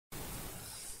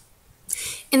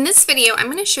In this video, I'm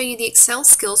going to show you the Excel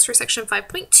skills for section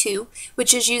 5.2,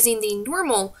 which is using the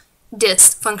normal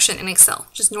dist function in Excel,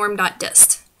 just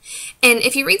norm.dist. And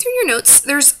if you read through your notes,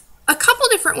 there's a couple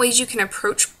different ways you can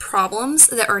approach problems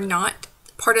that are not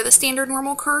part of the standard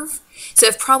normal curve. So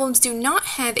if problems do not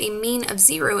have a mean of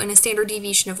 0 and a standard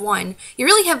deviation of 1, you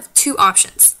really have two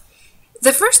options.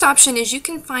 The first option is you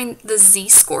can find the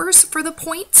z-scores for the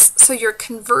points, so you're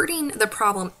converting the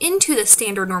problem into the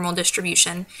standard normal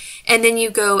distribution, and then you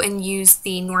go and use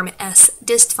the norm s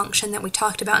dist function that we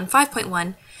talked about in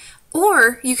 5.1,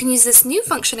 or you can use this new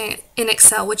function in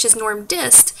Excel, which is norm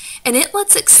dist, and it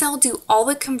lets Excel do all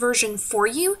the conversion for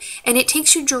you, and it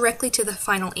takes you directly to the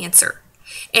final answer.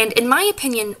 And in my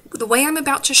opinion, the way I'm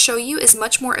about to show you is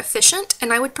much more efficient,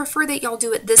 and I would prefer that y'all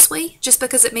do it this way just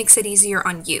because it makes it easier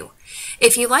on you.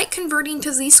 If you like converting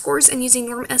to z-scores and using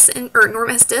norm s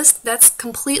dist, that's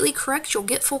completely correct. You'll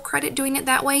get full credit doing it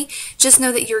that way. Just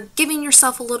know that you're giving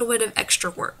yourself a little bit of extra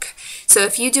work. So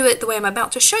if you do it the way I'm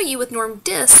about to show you with norm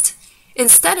dist,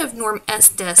 instead of norm s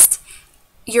dist,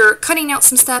 you're cutting out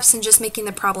some steps and just making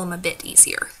the problem a bit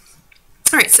easier.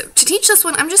 Alright, so to teach this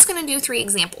one, I'm just going to do 3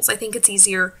 examples. I think it's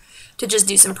easier to just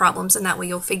do some problems, and that way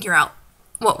you'll figure out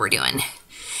what we're doing.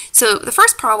 So the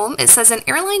first problem, it says an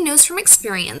airline knows from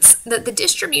experience that the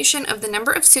distribution of the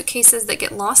number of suitcases that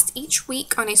get lost each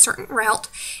week on a certain route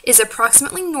is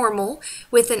approximately normal,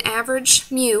 with an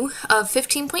average mu of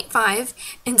 15.5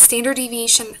 and standard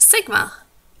deviation sigma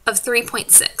of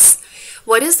 3.6.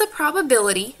 What is the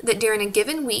probability that during a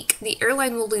given week the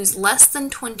airline will lose less than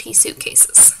 20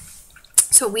 suitcases?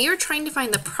 So we are trying to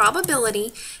find the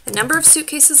probability the number of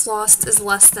suitcases lost is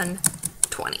less than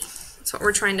 20. That's what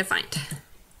we're trying to find.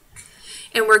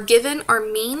 And we're given our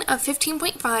mean of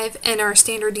 15.5 and our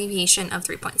standard deviation of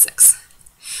 3.6.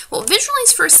 Well,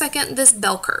 visualize for a second this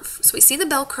bell curve. So we see the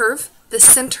bell curve, the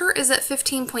center is at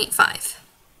 15.5.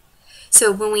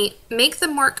 So when we make the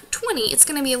mark 20, it's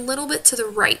going to be a little bit to the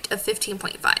right of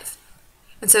 15.5.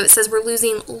 And so it says we're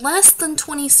losing less than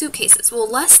 20 suitcases. Well,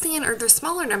 less than are the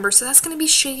smaller number, so that's going to be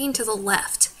shading to the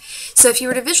left. So if you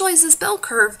were to visualize this bell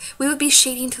curve, we would be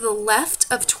shading to the left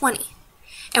of 20.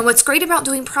 And what's great about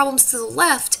doing problems to the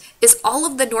left is all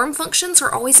of the norm functions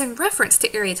are always in reference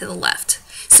to area to the left.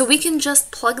 So we can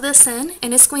just plug this in,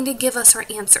 and it's going to give us our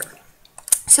answer.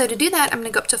 So to do that, I'm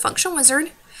going to go up to Function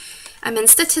Wizard. I'm in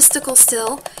Statistical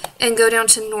still, and go down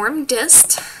to Norm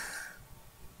Dist.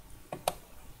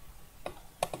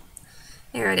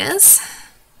 There it is.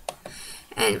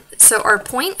 And so our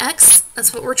point x,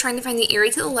 that's what we're trying to find the area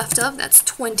to the left of, that's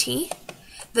 20.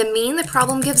 The mean the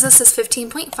problem gives us is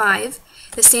 15.5.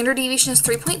 The standard deviation is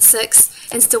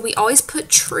 3.6, and still we always put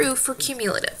true for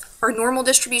cumulative. Our normal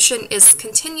distribution is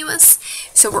continuous,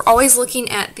 so we're always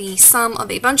looking at the sum of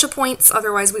a bunch of points,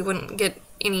 otherwise we wouldn't get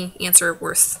any answer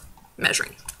worth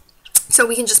measuring. So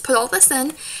we can just put all this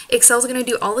in. Excel's going to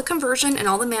do all the conversion and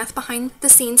all the math behind the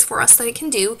scenes for us that it can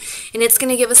do, and it's going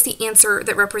to give us the answer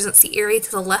that represents the area to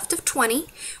the left of 20,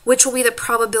 which will be the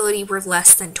probability we're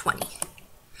less than 20.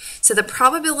 So the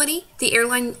probability the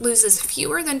airline loses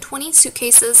fewer than 20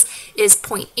 suitcases is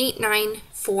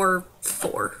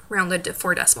 0.8944, rounded to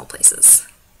 4 decimal places.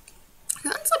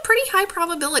 That's a pretty high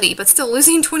probability, but still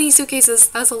losing 20 suitcases,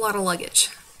 that's a lot of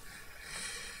luggage.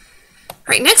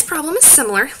 Alright, next problem is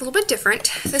similar, a little bit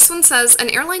different. This one says,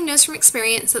 an airline knows from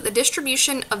experience that the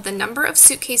distribution of the number of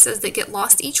suitcases that get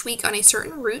lost each week on a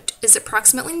certain route is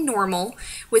approximately normal,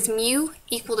 with mu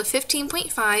equal to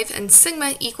 15.5 and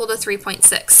sigma equal to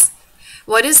 3.6.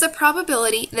 What is the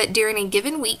probability that during a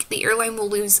given week the airline will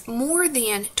lose more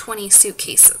than 20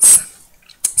 suitcases?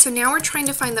 So now we're trying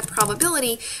to find the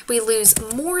probability we lose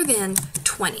more than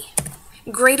 20,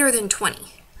 greater than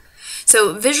 20.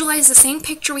 So visualize the same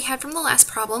picture we had from the last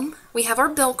problem. We have our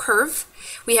bell curve.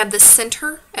 We have the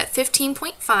center at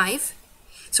 15.5.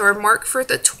 So our mark for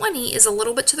the 20 is a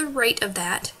little bit to the right of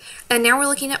that. And now we're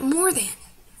looking at more than.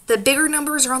 The bigger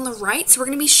numbers are on the right, so we're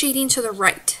going to be shading to the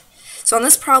right. So on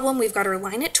this problem, we've got our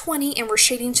line at 20, and we're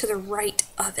shading to the right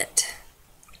of it.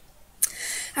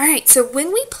 Alright, so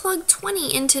when we plug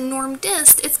 20 into norm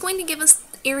dist, it's going to give us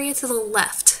area to the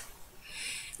left.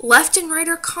 Left and right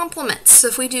are complements, so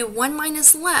if we do 1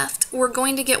 minus left, we're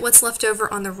going to get what's left over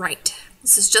on the right.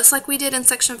 This is just like we did in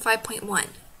section 5.1.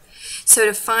 So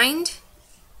to find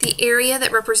the area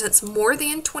that represents more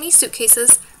than 20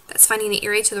 suitcases, that's finding the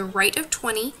area to the right of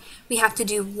 20, we have to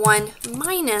do 1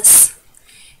 minus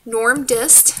norm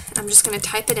dist. I'm just going to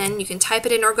type it in. You can type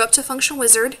it in or go up to Function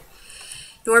Wizard.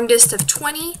 Norm dist of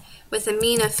 20 with a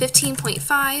mean of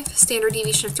 15.5, standard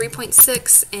deviation of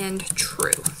 3.6, and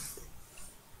true.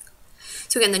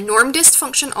 So again, the norm dist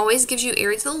function always gives you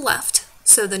area to the left.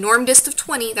 So the norm dist of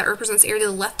 20, that represents area to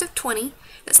the left of 20.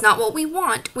 That's not what we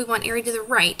want. We want area to the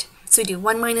right. So we do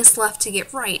 1 minus left to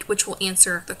get right, which will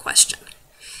answer the question.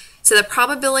 So the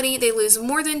probability they lose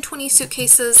more than 20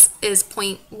 suitcases is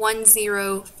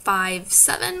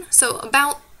 0.1057, so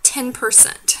about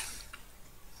 10%.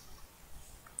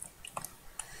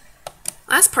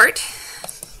 Last part,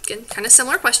 again, kind of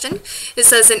similar question. It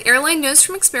says an airline knows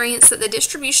from experience that the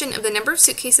distribution of the number of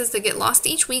suitcases that get lost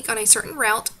each week on a certain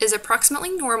route is approximately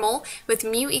normal, with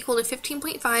mu equal to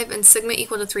 15.5 and sigma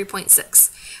equal to 3.6.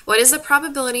 What is the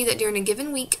probability that during a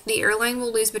given week the airline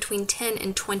will lose between 10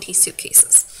 and 20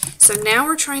 suitcases? So now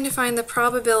we're trying to find the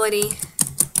probability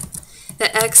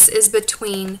that x is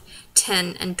between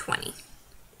 10 and 20.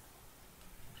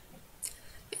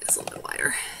 Make this a little bit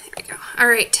wider. There we go. All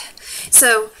right.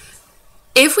 So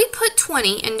if we put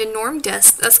 20 into norm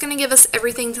dist, that's going to give us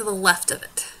everything to the left of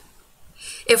it.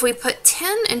 If we put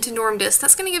 10 into norm dist,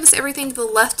 that's going to give us everything to the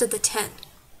left of the 10.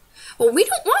 Well, we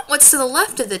don't want what's to the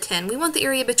left of the 10. We want the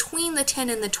area between the 10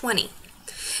 and the 20.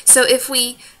 So if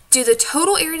we do the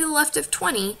total area to the left of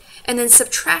 20 and then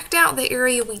subtract out the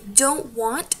area we don't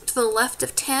want to the left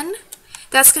of 10,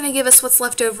 that's going to give us what's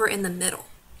left over in the middle.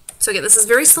 So again, this is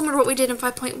very similar to what we did in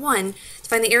 5.1. To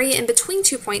find the area in between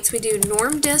 2 points, we do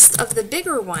norm dist of the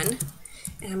bigger one,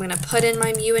 and I'm going to put in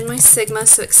my mu and my sigma,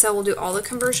 so Excel will do all the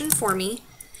conversion for me,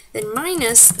 then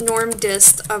minus norm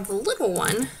dist of the little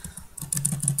one,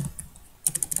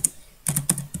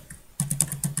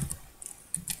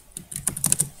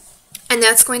 and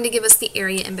that's going to give us the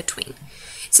area in between.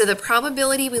 So the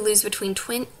probability we lose between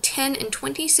 10 and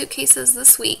 20 suitcases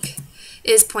this week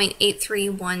is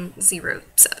 0.83107.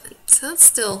 So that's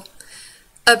still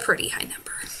a pretty high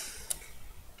number.